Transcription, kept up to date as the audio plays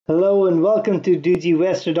Hello and welcome to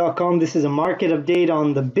DigiVestor.com. This is a market update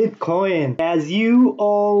on the Bitcoin. As you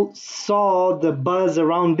all saw the buzz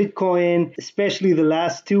around Bitcoin, especially the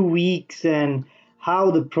last 2 weeks, and how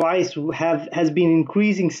the price has been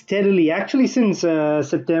increasing steadily, actually since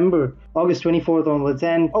September, August 24th onwards,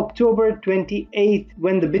 and October 28th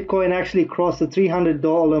when the Bitcoin actually crossed the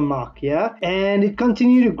 $300 mark, yeah? And it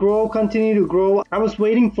continued to grow. I was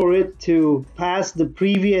waiting for it to pass the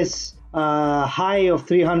previous high of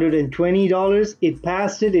 $320. It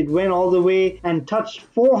passed it. It went all the way and touched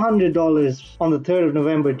 $400 on the 3rd of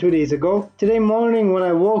November, 2 days ago. Today morning when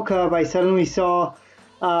I woke up, I suddenly saw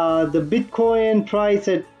the Bitcoin price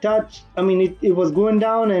had touched, it was going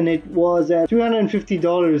down and it was at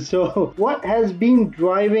 $350. So what has been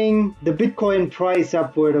driving the Bitcoin price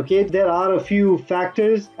upward? Okay, there are a few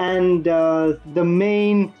factors, and the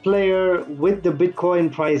main player with the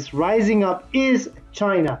Bitcoin price rising up is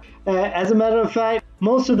China. As a matter of fact,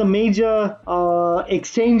 most of the major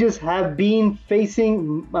exchanges have been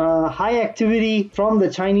facing high activity from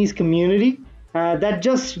the Chinese community. That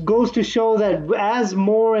just goes to show that as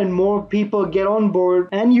more and more people get on board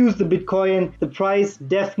and use the Bitcoin, the price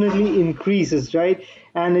definitely increases, right?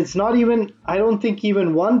 And it's not even, I don't think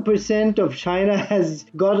even 1% of China has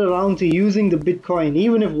got around to using the Bitcoin.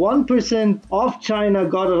 Even if 1% of China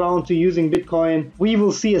got around to using Bitcoin, we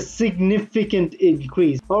will see a significant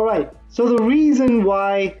increase. All right. So the reason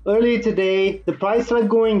why earlier today the price started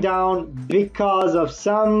going down because of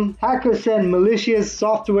some hackers sent malicious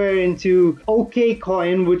software into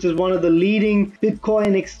OKCoin, which is one of the leading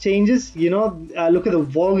Bitcoin exchanges. Look at the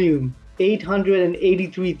volume.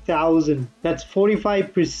 883,000. That's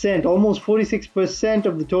 45%, almost 46%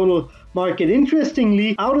 of the total market.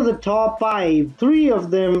 Interestingly, out of the top 5, 3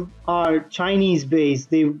 of them are Chinese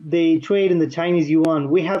based. They trade in the Chinese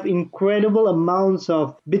yuan. We have incredible amounts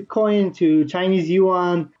of Bitcoin to Chinese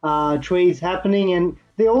yuan trades happening, and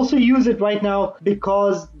they also use it right now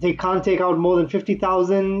because they can't take out more than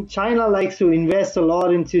 50,000. China likes to invest a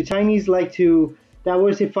lot into, Chinese like to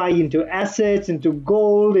diversify into assets, into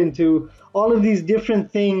gold, into all of these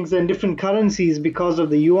different things and different currencies because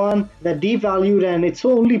of the yuan that devalued, and it's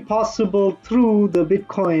only possible through the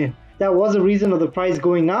Bitcoin. That was a reason of the price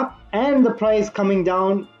going up and the price coming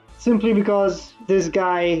down, simply because this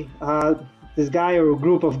guy or a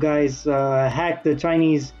group of guys hacked the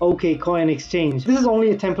Chinese OKCoin exchange. This is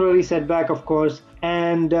only a temporary setback, of course,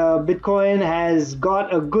 and Bitcoin has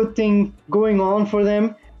got a good thing going on for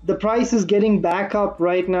them. The price is getting back up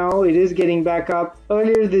right now. It is getting back up.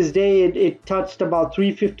 Earlier this day, it touched about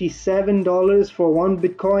 $357 for one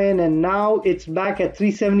Bitcoin, and now it's back at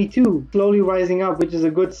 $372, slowly rising up, which is a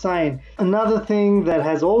good sign. Another thing that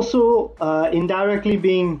has also indirectly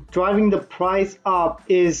been driving the price up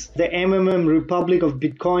is the MMM Republic of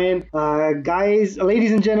Bitcoin. Guys,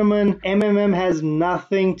 ladies and gentlemen, MMM has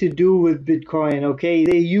nothing to do with Bitcoin, okay?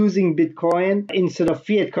 They're using Bitcoin instead of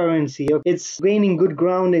fiat currency. It's gaining good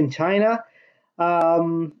ground in China.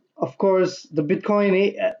 Of course, the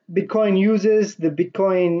Bitcoin users, the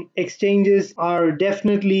Bitcoin exchanges are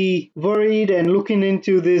definitely worried and looking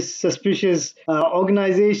into this suspicious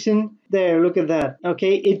organization. There, look at that.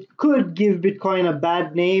 Okay, it could give Bitcoin a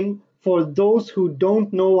bad name for those who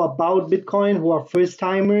don't know about Bitcoin, who are first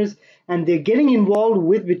timers, and they're getting involved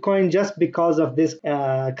with Bitcoin just because of this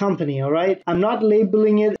company, all right? I'm not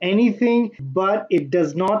labeling it anything, but it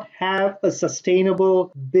does not have a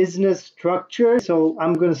sustainable business structure. So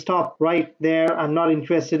I'm going to stop right there. I'm not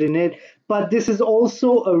interested in it. But this is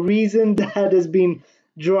also a reason that has been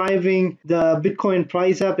driving the Bitcoin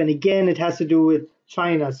price up. And again, it has to do with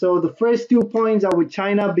China. So the first 2 points are with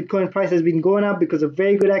China. Bitcoin price has been going up because of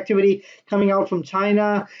very good activity coming out from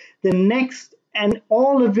China. The next, and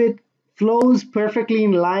all of it flows perfectly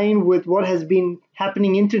in line with what has been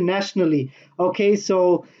happening internationally. Okay,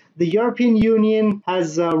 so the European Union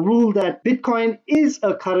has ruled that Bitcoin is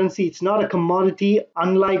a currency. It's not a commodity,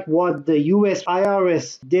 unlike what the US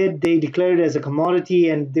IRS did. They declared it as a commodity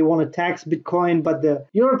and they want to tax Bitcoin. But the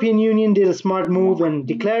European Union did a smart move and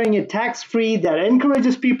declaring it tax-free that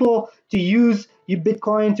encourages people to use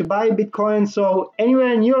Bitcoin, to buy Bitcoin. So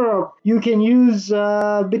anywhere in Europe, you can use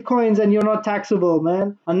Bitcoins and you're not taxable,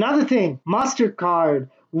 man. Another thing, Mastercard,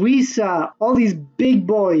 Visa, all these big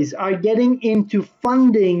boys are getting into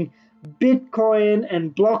funding Bitcoin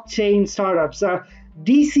and blockchain startups.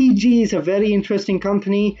 DCG is a very interesting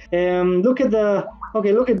company. Look at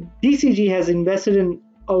DCG has invested in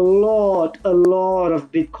a lot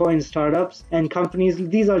of Bitcoin startups and companies.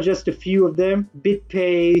 These are just a few of them.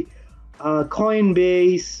 BitPay,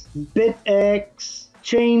 Coinbase, BitX,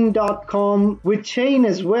 Chain.com with Chain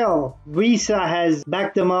as well. Visa has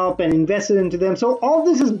backed them up and invested into them. So all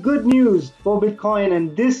this is good news for Bitcoin,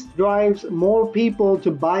 and this drives more people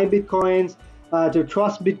to buy Bitcoins, to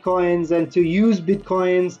trust Bitcoins and to use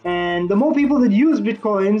Bitcoins. And the more people that use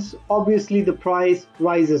Bitcoins, obviously the price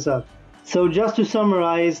rises up. So just to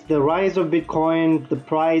summarize, the rise of Bitcoin, the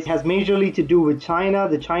price has majorly to do with China,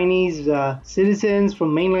 the Chinese citizens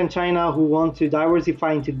from mainland China who want to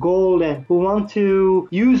diversify into gold and who want to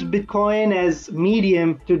use Bitcoin as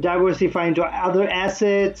medium to diversify into other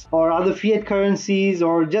assets or other fiat currencies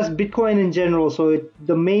or just Bitcoin in general. So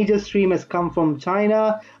the major stream has come from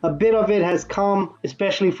China. A bit of it has come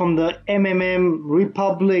especially from the MMM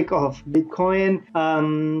Republic of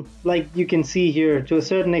Bitcoin. Like you can see here, to a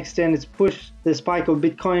certain extent, it's pushed the spike of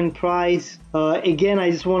Bitcoin price. Again,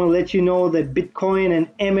 I just want to let you know that Bitcoin and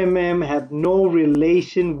MMM have no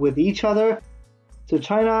relation with each other. So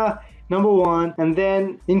China, number one, and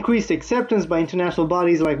then increased acceptance by international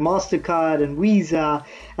bodies like Mastercard and Visa,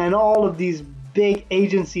 and all of these big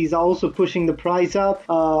agencies are also pushing the price up.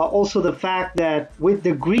 Also the fact that with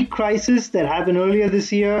the Greek crisis that happened earlier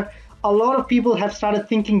this year, a lot of people have started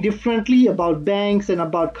thinking differently about banks and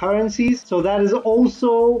about currencies. So that is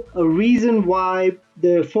also a reason why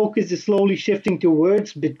the focus is slowly shifting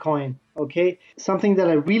towards Bitcoin. Okay, something that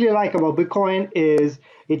I really like about Bitcoin is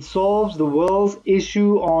it solves the world's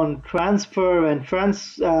issue on transfer and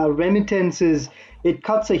remittances. It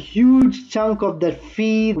cuts a huge chunk of that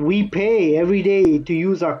fee we pay every day to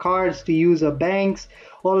use our cards, to use our banks,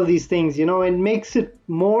 all of these things, you know, and makes it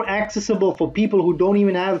more accessible for people who don't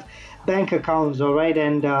even have bank accounts, all right?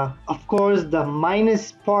 And of course, the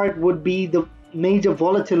minus part would be the major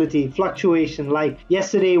volatility, fluctuation. Like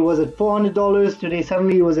yesterday was at $400, today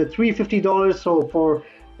suddenly it was at $350. So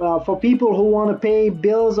for people who want to pay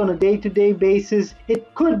bills on a day-to-day basis,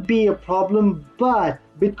 it could be a problem, but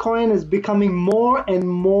Bitcoin is becoming more and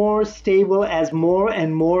more stable as more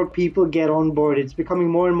and more people get on board. It's becoming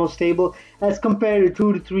more and more stable as compared to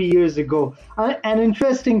 2 to 3 years ago. An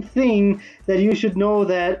interesting thing that you should know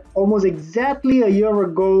that almost exactly a year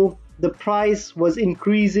ago, the price was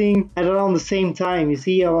increasing at around the same time. You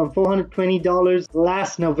see, around $420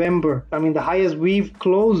 last November. I mean, the highest we've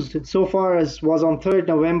closed so far was on 3rd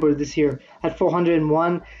November this year at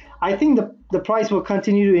 401. I think the price will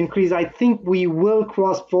continue to increase. I think we will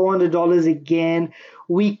cross $400 again.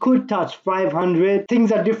 We could touch 500.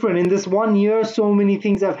 Things are different. In this 1 year, so many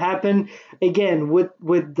things have happened. Again, with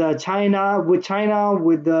China, with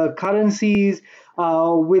the currencies,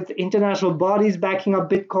 with international bodies backing up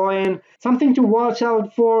Bitcoin. Something to watch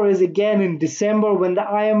out for is, again, in December when the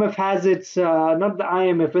IMF has its, not the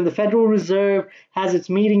IMF, when the Federal Reserve has its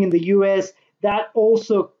meeting in the US. That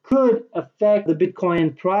also could affect the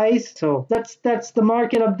Bitcoin price. So that's the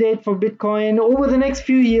market update for Bitcoin. Over the next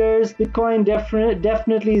few years, Bitcoin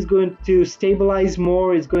definitely is going to stabilize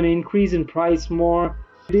more. It's going to increase in price more.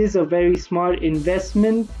 It is a very smart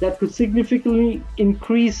investment that could significantly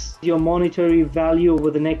increase your monetary value over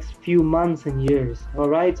the next few months and years. All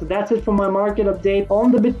right, so that's it for my market update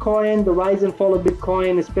on the Bitcoin, the rise and fall of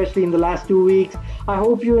Bitcoin, especially in the last 2 weeks. I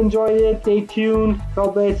hope you enjoyed it. Stay tuned.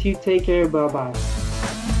 God bless you. Take care. Bye-bye.